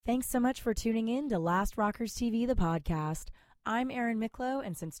Thanks so much for tuning in to Last Rockers TV, the podcast. I'm Erin Miklo,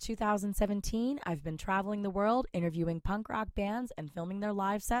 and since 2017, I've been traveling the world interviewing punk rock bands and filming their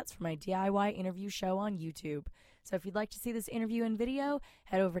live sets for my DIY interview show on YouTube. So if you'd like to see this interview in video,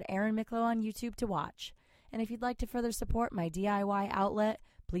 head over to Erin Miklo on YouTube to watch. And if you'd like to further support my DIY outlet,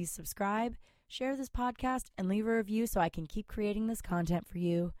 please subscribe, share this podcast, and leave a review so I can keep creating this content for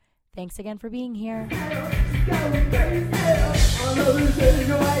you. Thanks again for being here.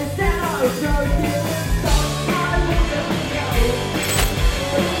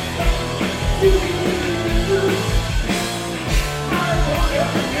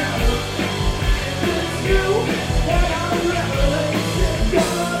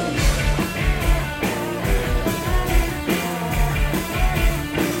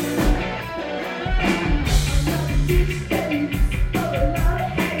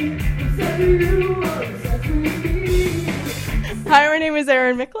 Hi, my name is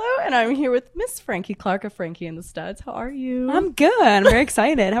Erin Miklo, and I'm here with Miss Frankie Clark of Frankie and the Studs. How are you? I'm good. I'm very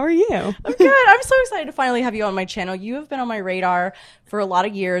excited. How are you? I'm good. I'm so excited to finally have you on my channel. You have been on my radar for a lot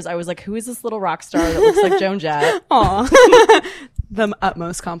of years. I was like, who is this little rock star that looks like Joan Jett? Aw. The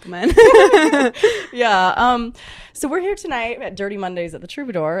utmost compliment. Yeah. So we're here tonight at Dirty Mondays at the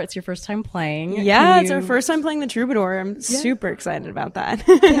Troubadour. It's your first time playing. Yeah, it's our first time playing the Troubadour. I'm super excited about that.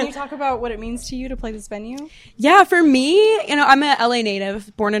 Can you talk about what it means to you to play this venue? Yeah, for me, I'm a LA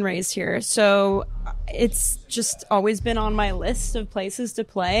native, born and raised here. So it's just always been on my list of places to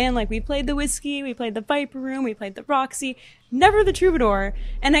play. And we played the Whiskey, we played the Viper Room, we played the Roxy, never the Troubadour.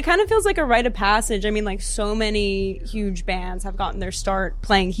 And it kind of feels like a rite of passage. I mean, so many huge bands have gotten their start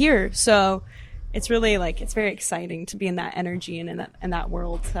playing here. So it's really it's very exciting to be in that energy and in that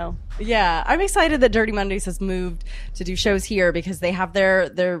world. So yeah, I'm excited that Dirty Mondays has moved to do shows here because they have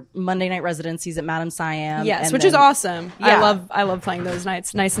their Monday night residencies at Madame Siam. Yes, which is awesome. Yeah. I love playing those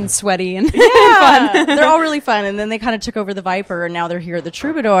nights, nice and sweaty and fun. They're all really fun. And then they kind of took over the Viper, and now they're here at the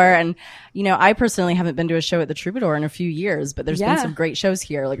Troubadour. And I personally haven't been to a show at the Troubadour in a few years, but there's been some great shows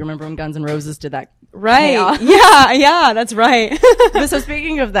here. Remember when Guns N' Roses did that? Right. Chaos? Yeah, that's right. But so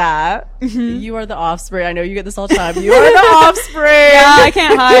speaking of that, you are the offspring. I know you get this all the time. You are the offspring. Yeah, I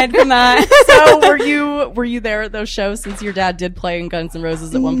can't hide from that. So were you there at those shows since your dad did play in Guns N'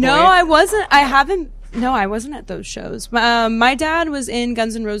 Roses at one point? No, I wasn't. I wasn't at those shows. My dad was in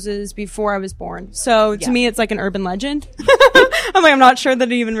Guns N' Roses before I was born. So to me, it's like an urban legend. I'm not sure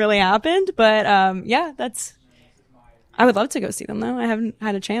that it even really happened. But I would love to go see them, though. I haven't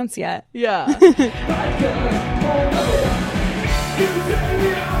had a chance yet. Yeah.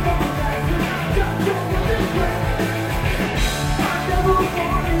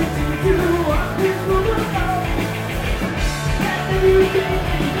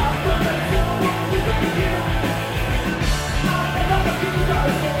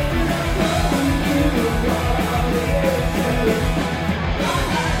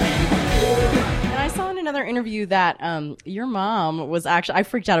 Another interview that your mom was actually, I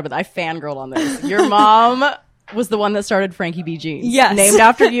freaked out about it. I fangirled on this. Your mom was the one that started Frankie B. Jeans. Yes. Named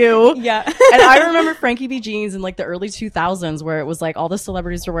after you. Yeah. And I remember Frankie B. Jeans in the early 2000s where it was all the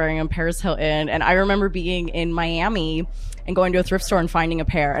celebrities were wearing them, Paris Hilton. And I remember being in Miami and going to a thrift store and finding a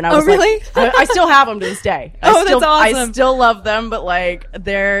pair. And I was really? I still have them to this day. That's awesome. I still love them, but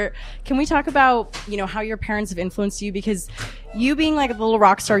can we talk about, how your parents have influenced you? Because you being the little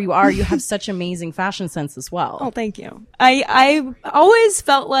rock star you are, you have such amazing fashion sense as well. Oh, thank you. I always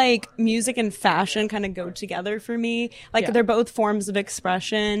felt like music and fashion kind of go together for me. They're both forms of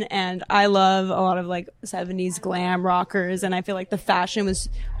expression, and I love a lot of 70s glam rockers, and I feel like the fashion was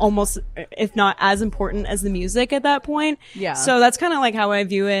almost, if not as important as the music at that point. Yeah. So that's kind of how I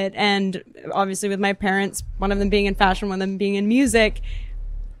view it, and obviously with my parents, one of them being in fashion, one of them being in music,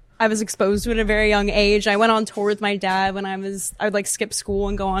 I was exposed to it at a very young age. I went on tour with my dad when I would skip school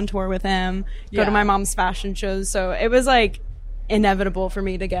and go on tour with him, go to my mom's fashion shows. So it was inevitable for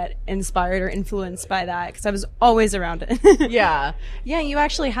me to get inspired or influenced by that because I was always around it. Yeah. You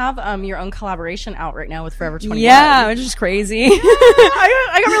actually have your own collaboration out right now with Forever 21. Yeah, which is crazy.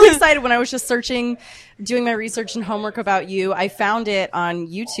 I got really excited when I was just doing my research and homework about you. I found it on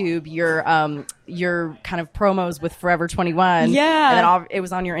YouTube, your kind of promos with Forever 21. Yeah. And then it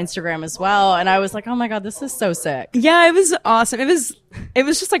was on your Instagram as well. And I was like, oh my God, this is so sick. Yeah, it was awesome. It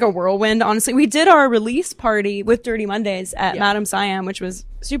was just a whirlwind, honestly. We did our release party with Dirty Mondays at Madame Siam, which was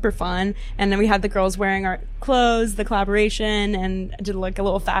super fun. And then we had the girls wearing our clothes, the collaboration, and did a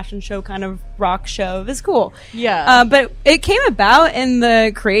little fashion show, kind of rock show. It was cool. Yeah. But it came about in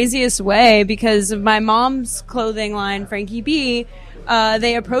the craziest way because of my mom's clothing line, Frankie B,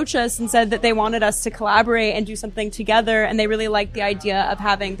 they approached us and said that they wanted us to collaborate and do something together, and they really liked the idea of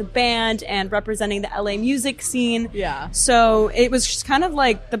having the band and representing the LA music scene. Yeah. So it was just kind of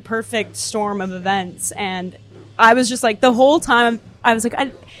like the perfect storm of events, and I was just like, the whole time I was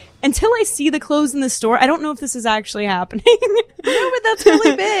like, until I see the clothes in the store, I don't know if this is actually happening. No, but that's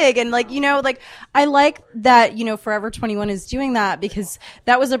really big. And like, I like that, Forever 21 is doing that, because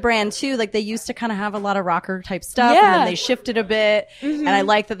that was a brand too. Like, they used to kind of have a lot of rocker type stuff, and then they shifted a bit. And I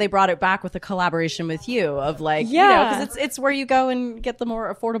like that they brought it back with a collaboration with you of like, because it's where you go and get the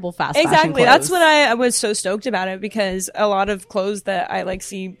more affordable fast fashion clothes. That's what I was so stoked about it, because a lot of clothes that I like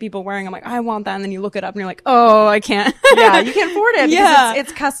see people wearing, I'm like, I want that. And then you look it up and you're like, oh, I can't. Yeah, you can't afford it because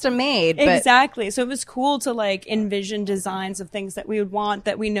it's custom made. But exactly. So it was cool to like envision designs of things that we would want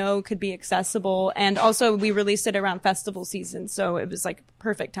that we know could be accessible. And also we released it around festival season. So it was like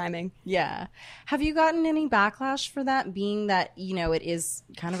perfect timing. Yeah. Have you gotten any backlash for that, being that, it is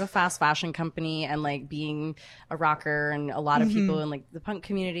kind of a fast fashion company, and like being a rocker, and a lot of people in like the punk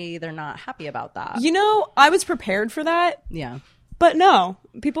community, they're not happy about that? I was prepared for that. Yeah. But no,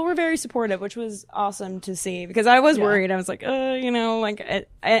 people were very supportive, which was awesome to see, because I was worried. I was like,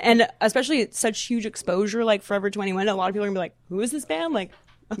 and especially such huge exposure, like Forever 21, a lot of people are gonna be like, who is this band? Like,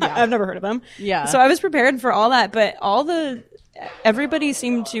 I've never heard of them. Yeah. So I was prepared for all that, but everybody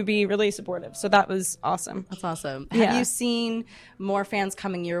seemed to be really supportive. So that was awesome. That's awesome. Have you seen more fans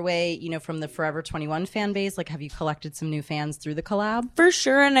coming your way, from the Forever 21 fan base? Like, have you collected some new fans through the collab? For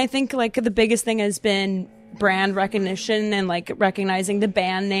sure. And I think like the biggest thing has been brand recognition and like recognizing the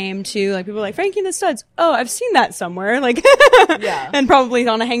band name too. Like, people are like, Frankie and the Studs. Oh, I've seen that somewhere. Like, and probably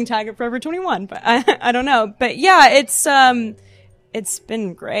on a hang tag at Forever 21, but I don't know. But yeah, it's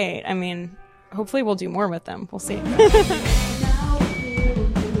been great. I mean, hopefully we'll do more with them. We'll see.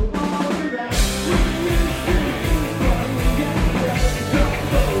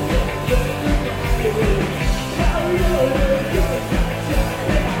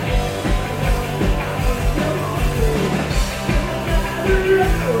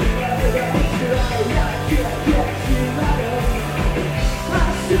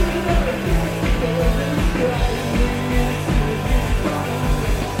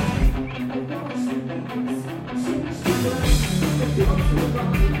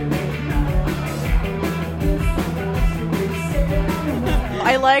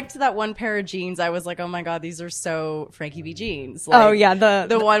 I liked that one pair of jeans. I was like, oh my God, these are so Frankie B jeans. Like, oh yeah,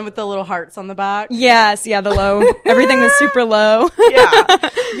 the one with the little hearts on the back. Yes, yeah, the low. Everything was super low. Yeah.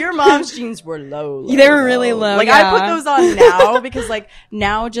 Your mom's jeans were low. They were really low. Like, I put those on now because like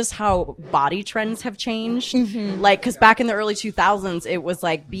now just how body trends have changed. Like, cause back in the early 2000s, it was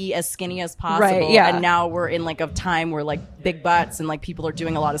like be as skinny as possible. Right, yeah. And now we're in like a time where like big butts and like people are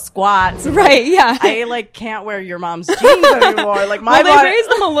doing a lot of squats. Right, yeah. I like can't wear your mom's jeans anymore. Like my they raised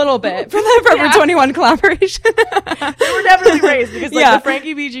them a little bit for the Forever 21 collaboration. They were definitely raised because like the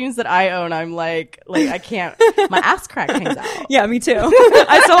Frankie B jeans that I own, I'm like I can't. My ass crack hangs out. Yeah, me too.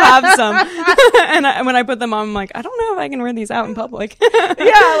 I still have some, and when I put them on, I'm like, I don't know if I can wear these out in public.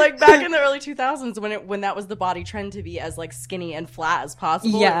 Yeah, like back in the early 2000s when that was the body trend to be as like skinny and flat as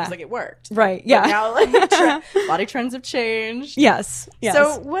possible. Yeah, it was like it worked. Right. Yeah. But now like body trends have changed. Yes.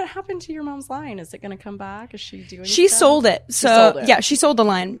 So what happened to your mom's line? Is it going to come back? Is she doing? She sold it. So yeah, she sold the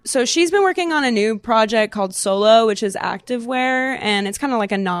line. So she's been working on a new project called Solo, which is activewear, and it's kind of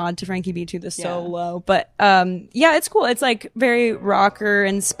like a nod to Frankie B to the Solo. But yeah, it's cool. It's like very rocker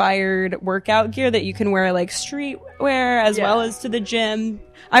inspired workout gear that you can wear like streetwear as well as to the gym.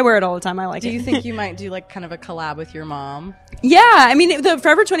 I wear it all the time. I like it. Do you think you might do like kind of a collab with your mom? Yeah, I mean, the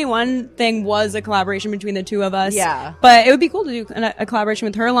Forever 21 thing was a collaboration between the two of us. Yeah. But it would be cool to do a collaboration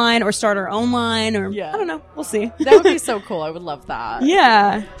with her line or start our own line or I don't know. We'll see. That would be so cool. I would love that.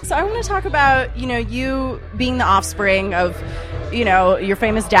 Yeah. So I want to talk about, you being the offspring of, your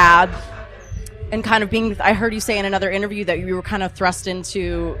famous dad. And kind of being, I heard you say in another interview that you were kind of thrust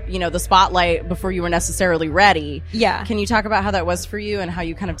into, the spotlight before you were necessarily ready. Yeah. Can you talk about how that was for you and how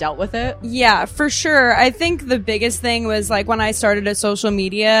you kind of dealt with it? Yeah, for sure. I think the biggest thing was like when I started a social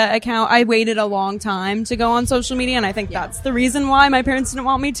media account, I waited a long time to go on social media. And I think that's the reason why my parents didn't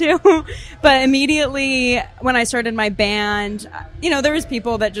want me to. But immediately when I started my band, there was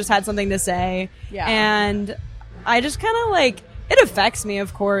people that just had something to say. Yeah. And I just kind of like, it affects me,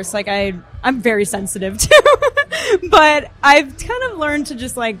 of course. Like I'm very sensitive too, but I've kind of learned to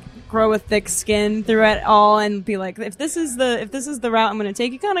just like grow a thick skin through it all and be like, if this is the route I'm going to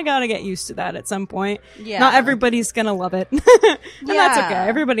take, you kind of got to get used to that at some point. Yeah. Not everybody's going to love it. And that's okay.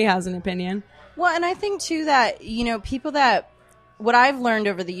 Everybody has an opinion. Well, and I think too that, people that, what I've learned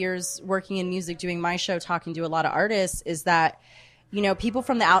over the years working in music, doing my show, talking to a lot of artists is that you know, people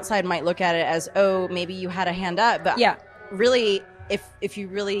from the outside might look at it as, oh, maybe you had a hand up, but really, if you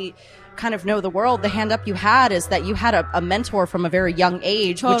really kind of know the world, the hand up you had is that you had a mentor from a very young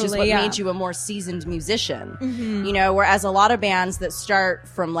age, which is what made you a more seasoned musician. You know, whereas a lot of bands that start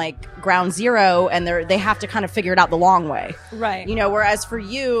from like ground zero and they have to kind of figure it out the long way. Right. You know, whereas for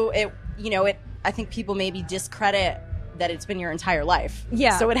you, I think people maybe discredit that it's been your entire life.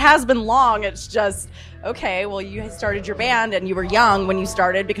 Yeah. So it has been long. It's just, okay, well, you started your band and you were young when you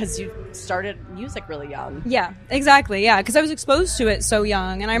started because you started music really young. Yeah, exactly. Yeah, because I was exposed to it so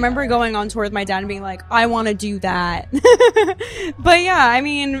young. And I remember going on tour with my dad and being like, I want to do that. But yeah, I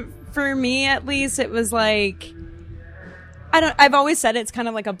mean, for me at least, it was like, I've always said it's kind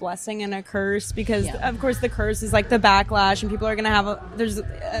of like a blessing and a curse because of course the curse is like the backlash and people are going to have there's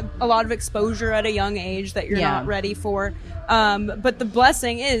a lot of exposure at a young age that you're not ready for. But the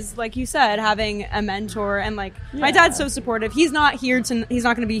blessing is, like you said, having a mentor and like my dad's so supportive. He's not going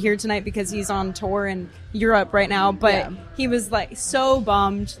to be here tonight because he's on tour in Europe right now, but he was like so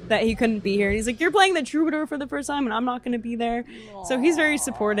bummed that he couldn't be here. He's like, you're playing the Troubadour for the first time and I'm not going to be there. Aww. So he's very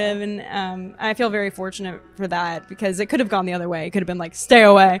supportive and I feel very fortunate for that because it could have gone the other way. It could have been like, stay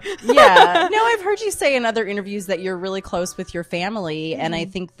away. Yeah. No, I've heard you say in other interviews that you're really close with your family. And I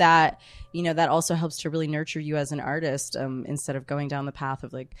think that, you know, that also helps to really nurture you as an artist instead of going down the path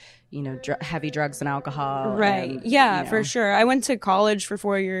of like, you know, heavy drugs and alcohol. Right. And, yeah, you know. For sure. I went to college for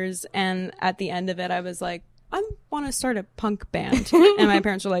 4 years and at the end of it, I was like, I want to start a punk band. And my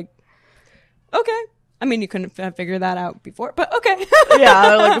parents were like, okay. I mean, you couldn't have figured that out before, but okay.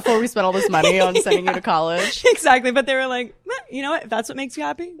 Yeah, like before we spent all this money on sending you to college. Exactly. But they were like, you know what? If that's what makes you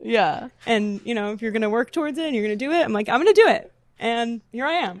happy. Yeah. And, you know, if you're going to work towards it and you're going to do it, I'm like, I'm going to do it. And here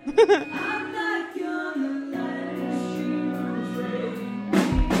I am.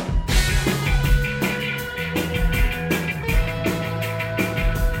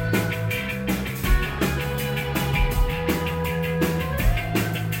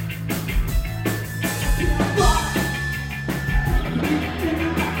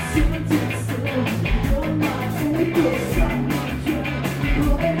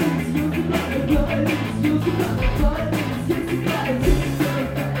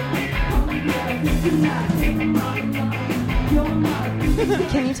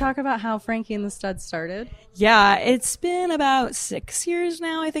 Can you talk about how Frankie and the Studs started? Yeah, it's been about 6 years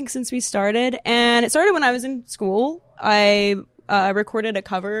now, I think, since we started. And it started when I was in school. I recorded a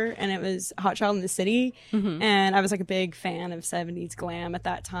cover, and it was Hot Child in the City. Mm-hmm. And I was like a big fan of 70s glam at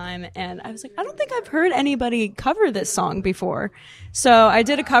that time. And I was like, I don't think I've heard anybody cover this song before. So I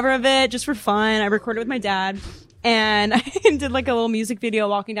did a cover of it just for fun. I recorded with my dad. And I did like a little music video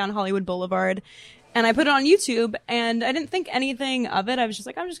walking down Hollywood Boulevard. And I put it on YouTube, and I didn't think anything of it. I was just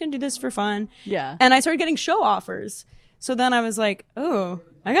like, I'm just going to do this for fun. Yeah. And I started getting show offers. So then I was like, oh,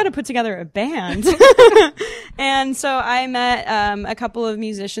 I got to put together a band. And so I met a couple of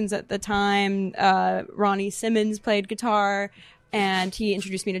musicians at the time. Ronnie Simmons played guitar, and he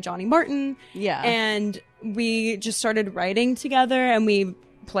introduced me to Johnny Martin. Yeah. And we just started writing together, and we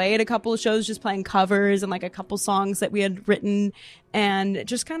played a couple of shows just playing covers and like a couple songs that we had written, and it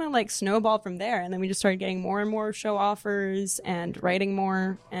just kind of like snowballed from there. And then we just started getting more and more show offers and writing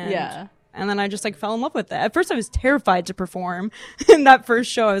more. And and then I just like fell in love with it. At first I was terrified to perform. In that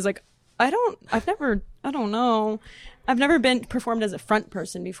first show I was like, I've never been performed as a front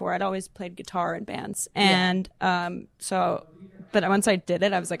person before. I'd always played guitar in bands. And but once I did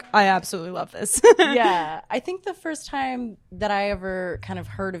it, I was like, I absolutely love this. Yeah. I think the first time that I ever kind of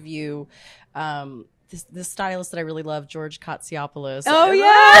heard of you, this stylist that I really love, George Katsiopoulos. Oh,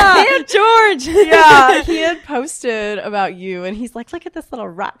 yeah. George. Yeah. He had posted about you, and he's like, look at this little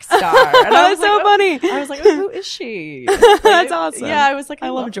rock star. And I was so like, funny. I was like, oh, who is she? That's awesome. Yeah. I was like, I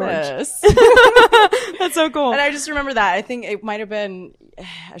love George. This. That's so cool. And I just remember that. I think it might have been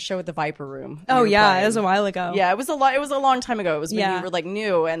a show at the Viper Room. Oh, yeah. It was a while ago. Yeah. It was a long time ago. It was when you were like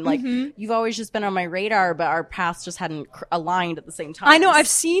new, and like you've always just been on my radar, but our paths just hadn't aligned at the same time. I know. I've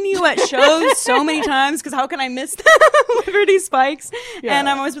seen you at shows so many times, because how can I miss Liberty Spikes? Yeah. And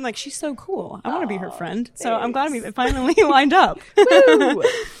I've always been like, she's so cool. I want to be her friend. Thanks. So I'm glad we finally lined up. Woo!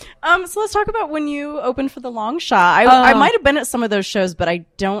 So let's talk about when you opened for the Long Shot. I might have been at some of those shows, but I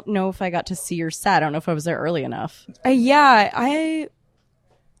don't know if I got to see your set. I don't know if I was there early enough.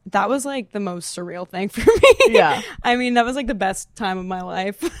 That was like the most surreal thing for me. Yeah. I mean, that was like the best time of my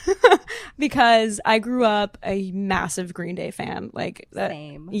life because I grew up a massive Green Day fan. Like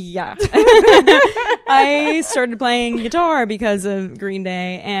same. Yeah. I started playing guitar because of Green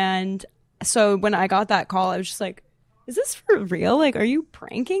Day. And so when I got that call, I was just like, is this for real? Like, are you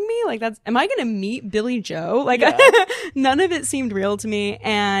pranking me? Like, am I going to meet Billy Joe? Like, none of it seemed real to me.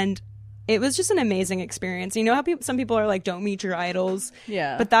 And it was just an amazing experience. You know how some people are like, don't meet your idols.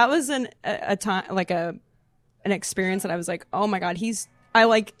 Yeah. But that was a time, like an experience that I was like, oh my God, I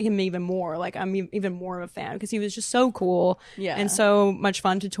like him even more. Like, I'm even more of a fan because he was just so cool. Yeah. And so much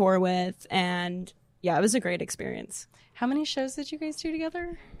fun to tour with. And yeah, it was a great experience. How many shows did you guys do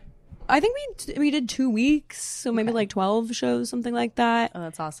together? I think we did 2 weeks, so maybe like 12 shows, something like that. Oh,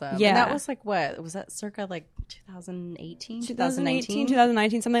 that's awesome. Yeah. And that was like what? Was that circa like 2018?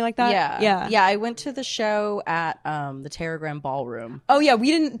 2019, something like that? Yeah. Yeah, I went to the show at the Terragram Ballroom. Oh, yeah,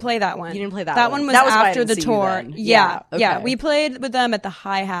 we didn't play that one. You didn't play that one? That one was why I after the didn't see you tour. then. Yeah. Okay. Yeah, we played with them at the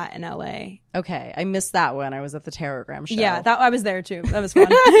Hi-Hat in LA. Okay, I missed that one. I was at the Terragram show. Yeah, I was there too. That was fun.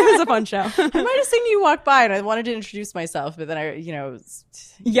 It was a fun show. I might have seen you walk by and I wanted to introduce myself, but then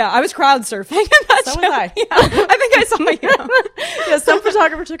Yeah, I was crowd surfing in that so show. was I. Yeah, I think I saw you. Yeah, some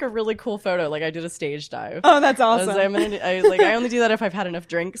photographer took a really cool photo. Like, I did a stage dive. Oh, that's I was awesome. like, I only do that if I've had enough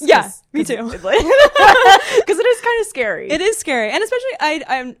drinks. Yeah, me too. Because it is kind of scary. It is scary, and especially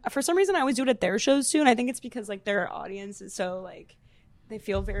I'm for some reason I always do it at their shows too, and I think it's because like their audience is so like they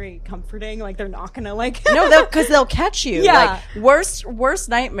feel very comforting, like they're not gonna like no, because they'll catch you. Yeah. Like, worst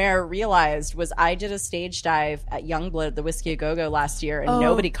nightmare realized was I did a stage dive at Youngblood at the Whiskey A Go Go last year, and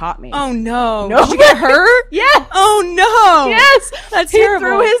nobody caught me. Oh no! No. Did you get hurt? Yes. Oh no! Yes, That's he terrible.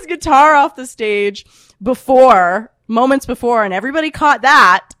 threw his guitar off the stage moments before, and everybody caught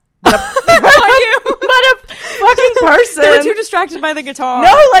that. But a fucking person. They were too distracted by the guitar.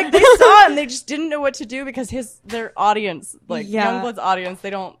 No, like they saw it and they just didn't know what to do because their audience, like Youngblood's audience,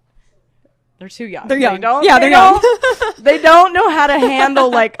 they're too young. They're young. They're young. They don't know how to handle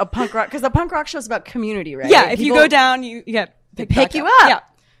like a punk rock, because the punk rock show is about community, right? Yeah, if you go down, you get pick you up. Yeah.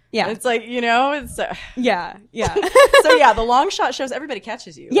 Yeah. It's like, it's Yeah. so yeah, the long shot shows, everybody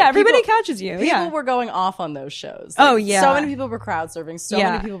catches you. Yeah, Like, everybody catches you. People were going off on those shows. Oh, Like, yeah. So many people were crowd surfing. So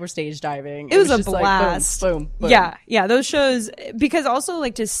Yeah. many people were stage diving. It was a just blast. Like, boom, boom, boom. Yeah. Those shows, because also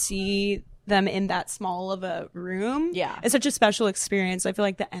like to see them in that small of a room. Yeah. It's such a special experience. I feel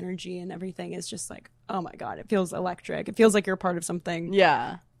like the energy and everything is just like, oh my God, it feels electric. It feels like you're part of something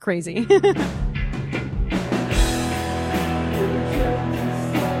Yeah. crazy.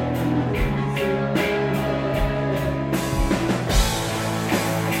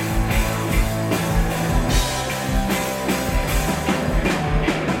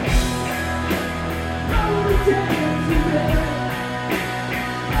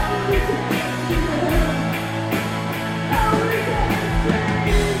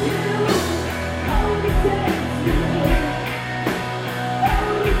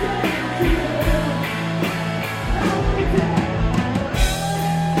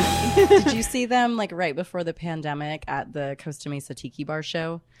 Did you see them like right before the pandemic at the Costa Mesa Tiki Bar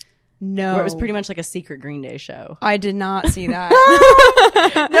show? No. Where it was pretty much like a secret Green Day show. I did not see that.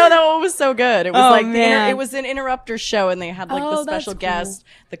 No, that one was so good. It was Oh, like man. it was an Interrupter show, and they had like the Oh, that's special cool. guest,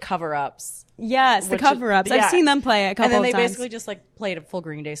 the cover-ups. Yes, the Which- cover-ups. yeah. I've seen them play a couple And then of they times. basically just like played a full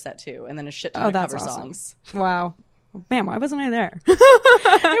Green Day set too, and then a shit ton Oh, of that's cover awesome. songs. Wow. Man, why wasn't I there?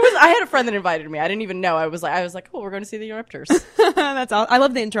 I had a friend that invited me. I didn't even know. I was like, oh, we're going to see the Interrupters. That's all. I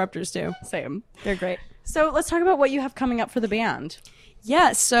love the Interrupters too. Same. They're great. So let's talk about what you have coming up for the band.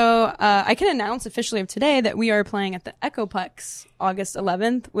 Yeah, so I can announce officially of today that we are playing at the Echoplex August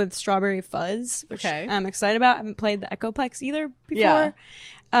 11th with Strawberry Fuzz, which Okay. I'm excited about. I haven't played the Echoplex either before. Yeah.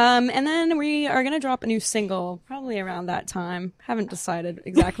 And then we are going to drop a new single probably around that time. Haven't decided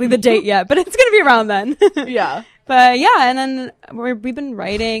exactly the date yet, but it's going to be around then. Yeah. But yeah, and then we've been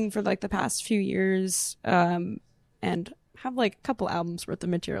writing for like the past few years, and have like a couple albums worth of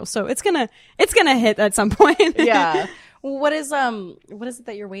material. So it's gonna hit at some point. Yeah. What is it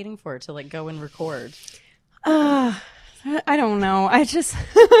that you're waiting for to like go and record? I don't know. I just,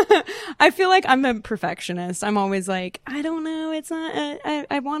 I feel like I'm a perfectionist. I'm always like, I don't know. It's not,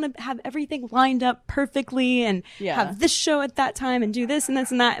 I want to have everything lined up perfectly and have this show at that time and do this and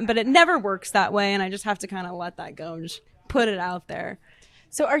this and that. But it never works that way. And I just have to kind of let that go and just put it out there.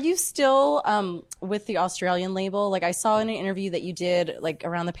 So are you still with the Australian label? Like I saw in an interview that you did like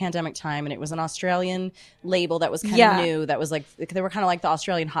around the pandemic time, and it was an Australian label that was kind of new. That was like, they were kind of like the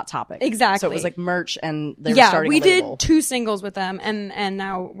Australian Hot Topic. Exactly. So it was like merch, and they were starting we a label. did 2 singles with them, and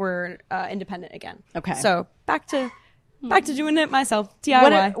now we're independent again. Okay. So back to doing it myself,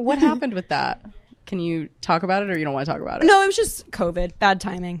 DIY. What happened with that? Can you talk about it, or you don't want to talk about it? No, it was just COVID, bad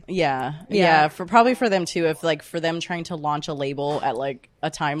timing. Yeah. Probably for them too. If like for them trying to launch a label at like a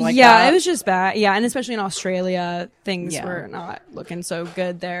time like that. Yeah, it was just bad. Yeah, and especially in Australia, things were not looking so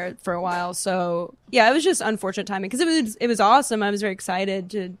good there for a while. So yeah, it was just unfortunate timing because it was awesome. I was very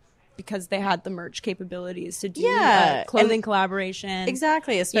excited because they had the merch capabilities to do clothing collaboration.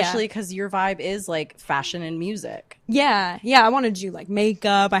 Exactly, especially because your vibe is like fashion and music. Yeah, I wanted to do like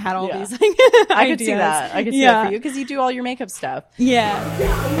makeup. I had all these like I could see that. I could see that for you because you do all your makeup stuff. Yeah.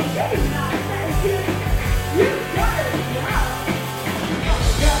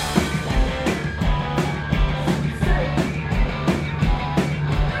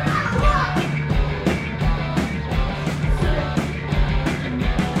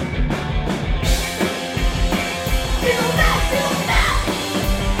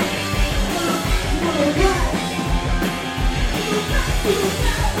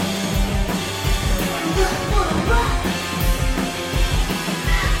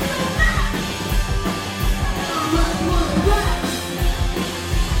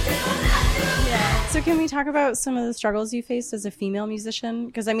 So can we talk about some of the struggles you faced as a female musician?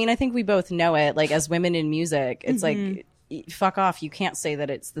 Because I mean, I think we both know it. Like as women in music, it's like, fuck off. You can't say that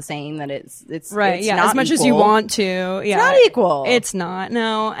it's the same. That it's right. It's yeah, not as much equal. as you want to. Yeah, it's not equal. It's not.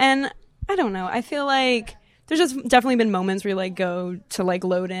 No, and I don't know. I feel like there's just definitely been moments where you like go to like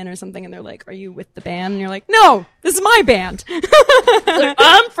load in or something, and they're like, "Are you with the band?" And you're like, "No, this is my band." Like,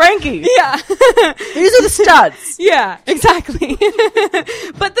 I'm Frankie. Yeah, these are the studs. Yeah, exactly.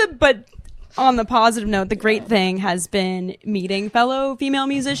 but on the positive note, the great thing has been meeting fellow female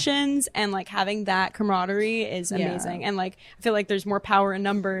musicians and like having that camaraderie is amazing. And like, I feel like there's more power in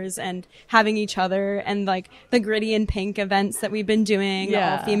numbers and having each other and like the Gritty and Pink events that we've been doing,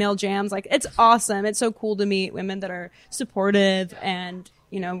 all female jams. Like it's awesome. It's so cool to meet women that are supportive and,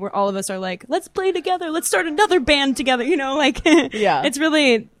 you know, where all of us are like, let's play together. Let's start another band together. You know, like, it's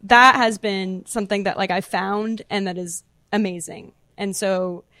really, that has been something that like I found and that is amazing. And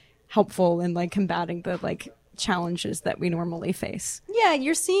so helpful in like combating the like challenges that we normally face. Yeah,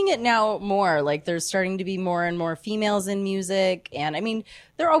 you're seeing it now more. Like there's starting to be more and more females in music, and I mean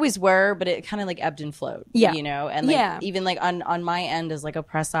there always were, but it kind of like ebbed and flowed. Yeah, you know, and like even like on my end as like a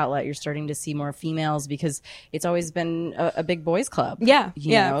press outlet, you're starting to see more females because it's always been a big boys club. Yeah,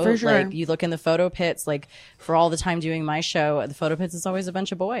 you know? For sure. Like you look in the photo pits, like for all the time doing my show, the photo pits is always a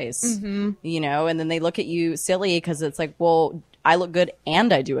bunch of boys. Mm-hmm. You know, and then they look at you silly because it's like, well, I look good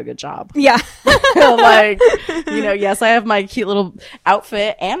and I do a good job. Yeah. Like, you know, yes, I have my cute little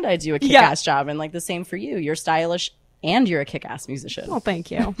outfit and I do a kick-ass job. And like the same for you. You're stylish and you're a kick-ass musician. Well, thank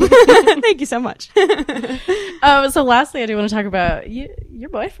you. Thank you so much. So lastly, I do want to talk about your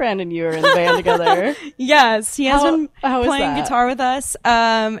boyfriend and you are in the band together. Yes, he has been playing that? guitar with us.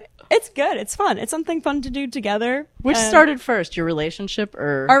 It's good. It's fun. It's something fun to do together. Which started first, your relationship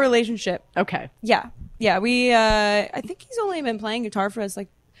or? Our relationship. Okay. Yeah. Yeah, we, I think he's only been playing guitar for us like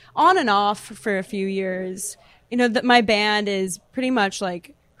on and off for a few years. You know, that my band is pretty much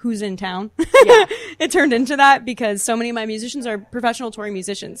like who's in town. Yeah. It turned into that because so many of my musicians are professional touring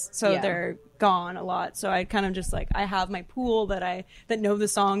musicians. So they're gone a lot. So I kind of just like, I have my pool that know the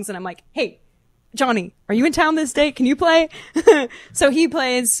songs and I'm like, hey, Johnny, are you in town this day? Can you play? So he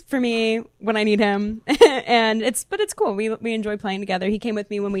plays for me when I need him. And it's cool. We enjoy playing together. He came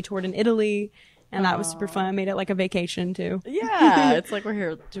with me when we toured in Italy. And that was super fun. I made it like a vacation too. Yeah, it's like we're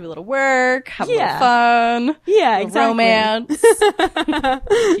here to do a little work, have a little fun. Yeah, exactly. Romance.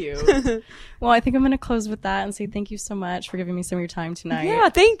 Cute. Well, I think I'm going to close with that and say thank you so much for giving me some of your time tonight. Yeah,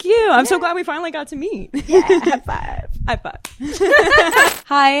 thank you. I'm so glad we finally got to meet. Yeah, high five. High five.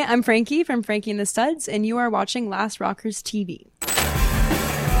 Hi, I'm Frankie from Frankie and the Studs, and you are watching Last Rockers TV.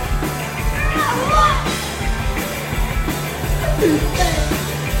 Oh,